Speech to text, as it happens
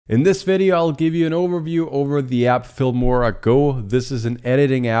In this video, I'll give you an overview over the app Filmora Go. This is an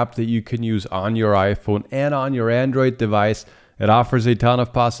editing app that you can use on your iPhone and on your Android device. It offers a ton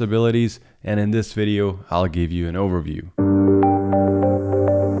of possibilities, and in this video, I'll give you an overview.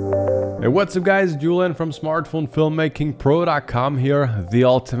 Hey, what's up guys, Julian from SmartphoneFilmmakingPro.com here, the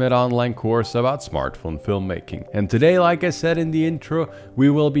ultimate online course about smartphone filmmaking. And today, like I said in the intro,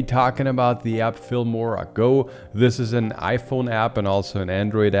 we will be talking about the app Filmora Go. This is an iPhone app and also an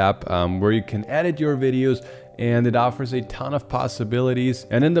Android app where you can edit your videos, and it offers a ton of possibilities.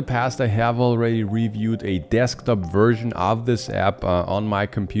 And in the past, I have already reviewed a desktop version of this app on my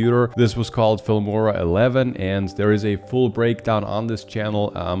computer. This was called Filmora 11, and there is a full breakdown on this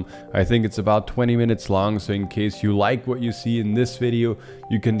channel. I think it's about 20 minutes long, so in case you like what you see in this video,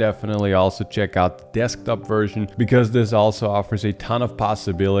 you can definitely also check out the desktop version, because this also offers a ton of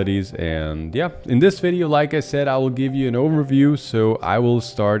possibilities. And yeah, in this video, like I said, I will give you an overview. So I will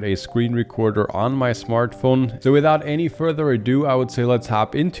start a screen recorder on my smartphone. So without any further ado, I would say let's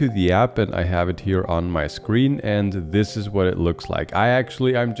hop into the app, and I have it here on my screen, and this is what it looks like.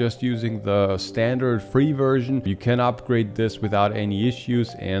 I'm just using the standard free version. You can upgrade this without any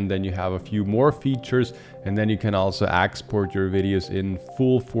issues, and then you have a few more features, and then you can also export your videos in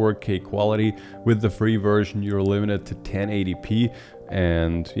full 4K quality. With the free version, you're limited to 1080p.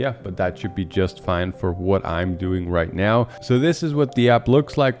 And yeah, but that should be just fine for what I'm doing right now. So this is what the app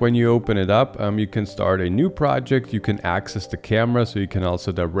looks like when you open it up. You can start a new project, you can access the camera, so you can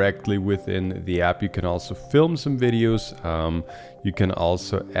also directly within the app, you can also film some videos. You can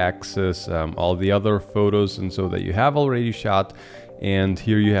also access all the other photos and so that you have already shot. And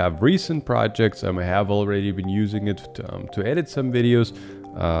here you have recent projects. I have already been using it to edit some videos.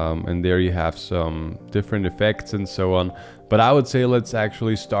 And there you have some different effects and so on. But I would say let's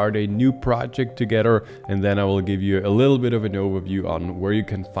actually start a new project together, and then I will give you a little bit of an overview on where you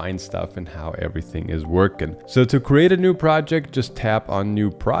can find stuff and how everything is working. So to create a new project, just tap on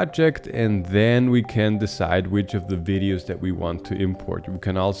new project, and then we can decide which of the videos that we want to import. We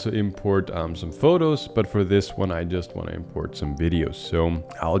can also import some photos, but for this one I just want to import some videos. So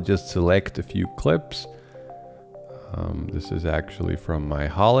I'll just select a few clips. This is actually from my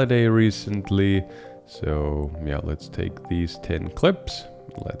holiday recently. So yeah, let's take these 10 clips,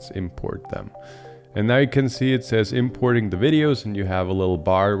 let's import them. And now you can see it says importing the videos, and you have a little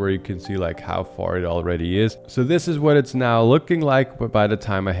bar where you can see like how far it already is. So this is what it's now looking like, but by the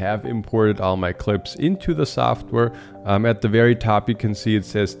time I have imported all my clips into the software, at the very top you can see it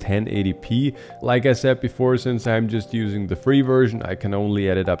says 1080p. Like I said before, since I'm just using the free version, I can only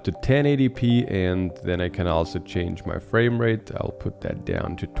edit up to 1080p, and then I can also change my frame rate. I'll put that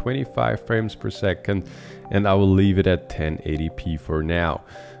down to 25 frames per second, and I will leave it at 1080p for now.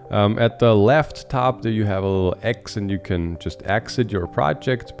 At the left top there you have a little X, and you can just exit your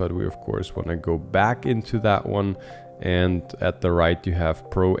project, but we of course want to go back into that one. And at the right you have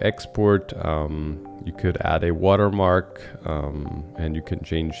Pro Export. You could add a watermark, and you can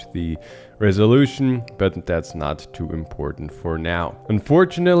change the resolution, but that's not too important for now.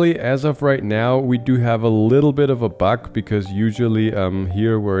 Unfortunately, as of right now, we do have a little bit of a bug, because usually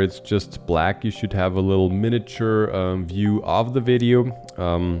here where it's just black, you should have a little miniature view of the video.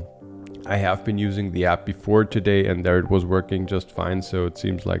 I have been using the app before today, and there it was working just fine. So it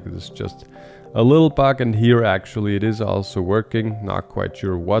seems like this is just a little bug, and here actually it is also working. Not quite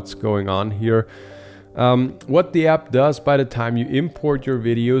sure what's going on here. What the app does, by the time you import your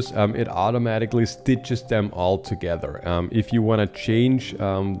videos, it automatically stitches them all together. If you want to change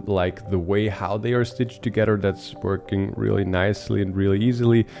like the way how they are stitched together, that's working really nicely and really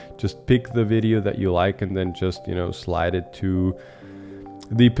easily. Just pick the video that you like, and then just, you know, slide it to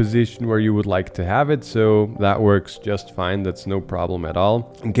the position where you would like to have it. So that works just fine. That's no problem at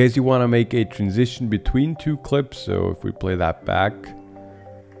all. In case you want to make a transition between two clips, so if we play that back,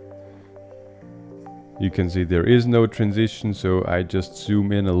 you can see there is no transition. So I just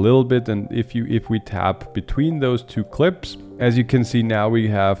zoom in a little bit, and if we tap between those two clips, as you can see now, we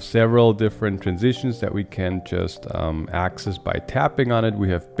have several different transitions that we can just access by tapping on it. We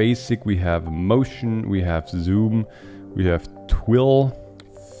have basic, we have motion, we have zoom, we have twill,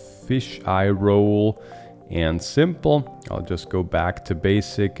 fish eye roll, and simple. I'll just go back to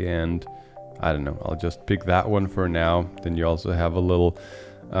basic, and I don't know, I'll just pick that one for now. Then you also have a little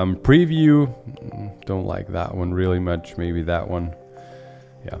preview. Don't like that one really much. Maybe that one.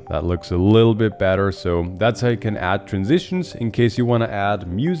 Yeah, that looks a little bit better. So that's how you can add transitions. In case you want to add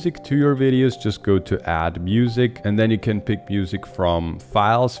music to your videos, just go to add music, and then you can pick music from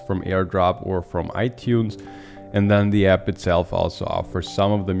files, from AirDrop or from iTunes. And then the app itself also offers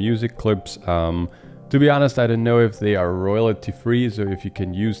some of the music clips To be honest, I don't know if they are royalty free, so if you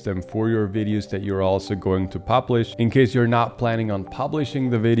can use them for your videos that you're also going to publish. In case you're not planning on publishing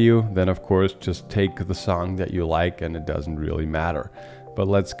the video, then of course just take the song that you like and it doesn't really matter. But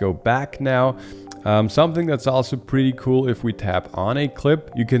let's go back now. Something that's also pretty cool, if we tap on a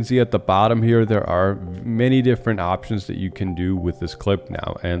clip, you can see at the bottom here there are many different options that you can do with this clip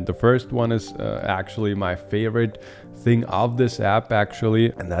now. And the first one is actually my favorite thing of this app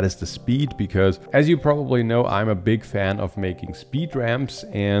actually, and that is the speed, because as you probably know, I'm a big fan of making speed ramps,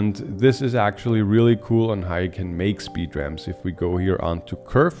 and this is actually really cool on how you can make speed ramps. If we go here onto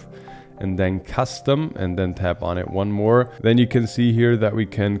curve and then custom and then tap on it one more, then you can see here that we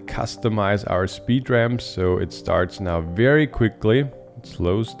can customize our speed ramps. So it starts now very quickly, it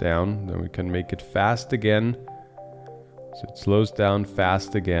slows down, then we can make it fast again. So it slows down,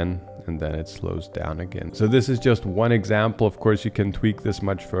 fast again, and then it slows down again. So this is just one example. Of course, you can tweak this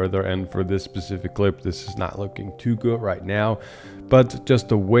much further, and for this specific clip, this is not looking too good right now, but just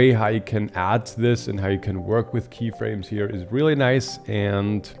the way how you can add this and how you can work with keyframes here is really nice,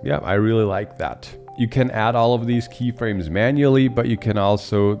 and yeah, I really like that. You can add all of these keyframes manually, but you can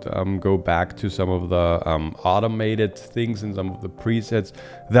also go back to some of the automated things and some of the presets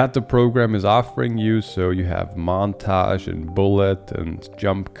that the program is offering you. So you have montage and bullet and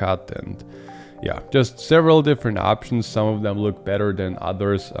jump cut and yeah, just several different options. Some of them look better than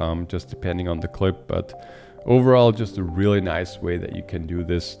others, just depending on the clip, but overall, just a really nice way that you can do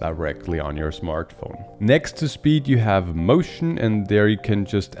this directly on your smartphone. Next to speed, you have motion, and there you can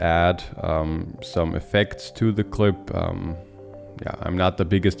just add some effects to the clip. Yeah, I'm not the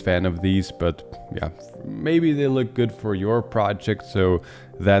biggest fan of these, but yeah, maybe they look good for your project, so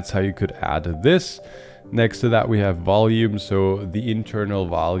that's how you could add this. Next to that, we have volume, so the internal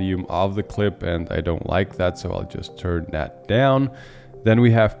volume of the clip, and I don't like that, so I'll just turn that down. Then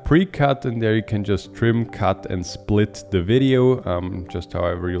we have pre-cut, and there you can just trim, cut, and split the video, just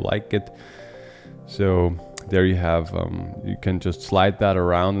however you like it. So there you have, you can just slide that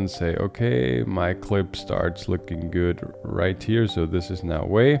around and say, okay, my clip starts looking good right here. So this is now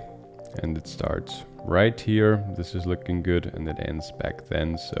way, and it starts right here. This is looking good, and it ends back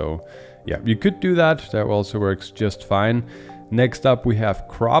then. So yeah, you could do that. That also works just fine. Next up, we have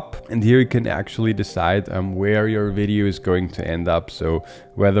crop, and here you can actually decide where your video is going to end up. So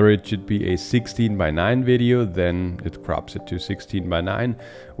whether it should be a 16:9 video, then it crops it to 16:9.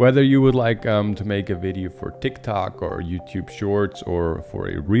 Whether you would like to make a video for TikTok or YouTube Shorts or for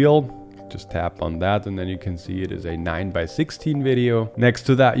a reel, just tap on that and then you can see it is a 9:16 video. Next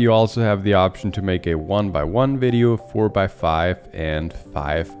to that, you also have the option to make a 1:1 video, 4:5, and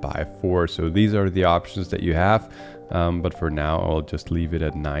 5:4. So these are the options that you have. But for now, I'll just leave it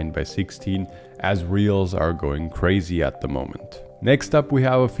at 9:16 as reels are going crazy at the moment. Next up, we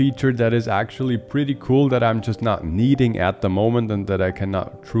have a feature that is actually pretty cool that I'm just not needing at the moment and that I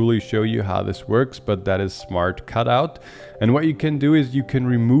cannot truly show you how this works, but that is Smart Cutout. And what you can do is you can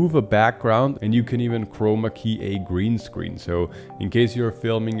remove a background and you can even chroma key a green screen. So in case you're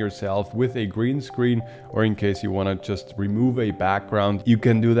filming yourself with a green screen, or in case you want to just remove a background, you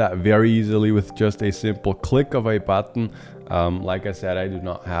can do that very easily with just a simple click of a button. Like I said, I do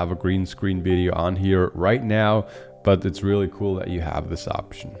not have a green screen video on here right now, but it's really cool that you have this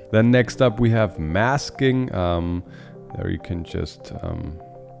option. Then next up, we have masking. There you can just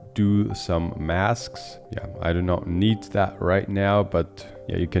do some masks. Yeah, I do not need that right now, but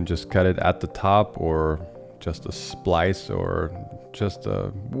yeah, you can just cut it at the top or just a splice or just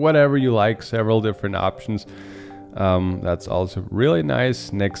whatever you like, several different options. That's also really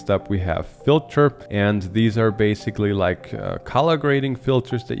nice. Next up, we have filter, and these are basically like color grading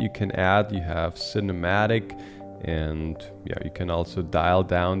filters that you can add. You have cinematic, and yeah, you can also dial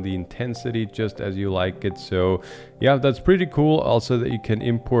down the intensity just as you like it. So yeah, that's pretty cool. Also that you can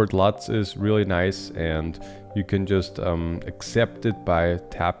import LUTs is really nice, and you can just accept it by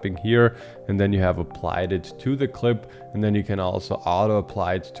tapping here, and then you have applied it to the clip, and then you can also auto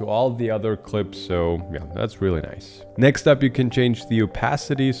apply it to all the other clips. So yeah, that's really nice. Next up, you can change the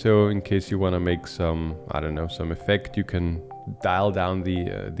opacity. So in case you want to make some, I don't know, some effect, you can dial down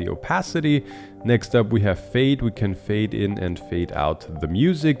the opacity. Next up, we have fade. We can fade in and fade out the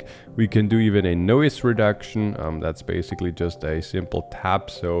music. We can do even a noise reduction. That's basically just a simple tap.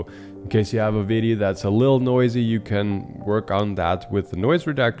 So in case you have a video that's a little noisy, you can work on that with the noise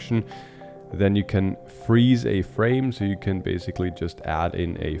reduction. Then you can freeze a frame. So you can basically just add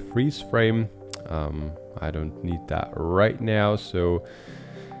in a freeze frame. I don't need that right now. So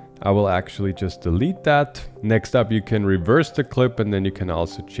I will actually just delete that. Next up, you can reverse the clip, and then you can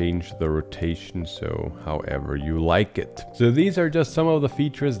also change the rotation, so however you like it. So these are just some of the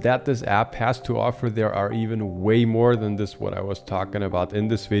features that this app has to offer. There are even way more than this what I was talking about in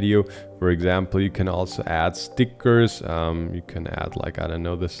this video. For example, you can also add stickers. You can add, like, I don't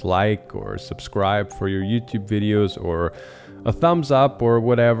know, this like or subscribe for your YouTube videos, or a thumbs up or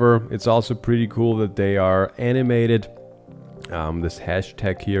whatever. It's also pretty cool that they are animated. This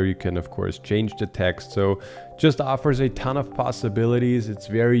hashtag here, you can of course change the text, so just offers a ton of possibilities. It's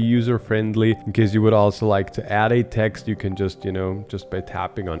very user friendly. In case you would also like to add a text, you can just, you know, just by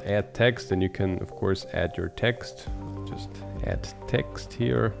tapping on add text, and you can of course add your text. Just add text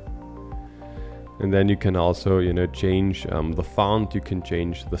here. And then you can also, you know, change the font, you can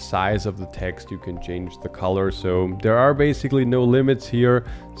change the size of the text, you can change the color. So there are basically no limits here.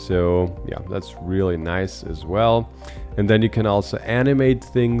 So yeah, that's really nice as well. And then you can also animate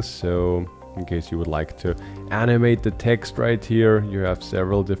things. So in case you would like to animate the text right here, you have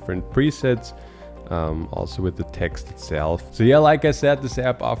several different presets. Also with the text itself. So yeah, like I said, this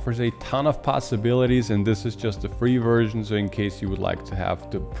app offers a ton of possibilities, and this is just the free version. So in case you would like to have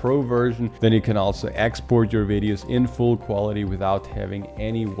the pro version, then you can also export your videos in full quality without having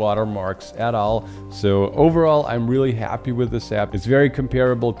any watermarks at all. So overall, I'm really happy with this app. It's very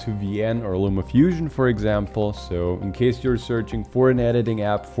comparable to VN or LumaFusion, for example. So in case you're searching for an editing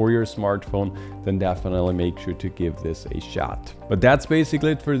app for your smartphone, then definitely make sure to give this a shot. But that's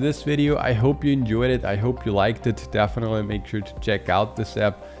basically it for this video. I hope you enjoyed it. I hope you liked it. Definitely make sure to check out this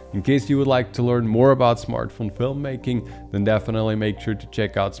app. In case you would like to learn more about smartphone filmmaking, then definitely make sure to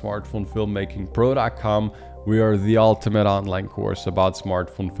check out smartphonefilmmakingpro.com. We are the ultimate online course about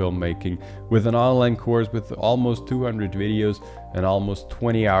smartphone filmmaking, with an online course with almost 200 videos and almost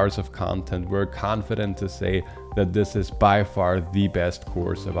 20 hours of content. We're confident to say that this is by far the best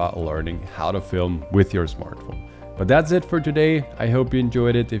course about learning how to film with your smartphone. But that's it for today. I hope you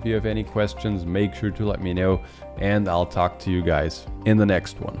enjoyed it. If you have any questions, make sure to let me know, and I'll talk to you guys in the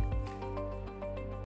next one.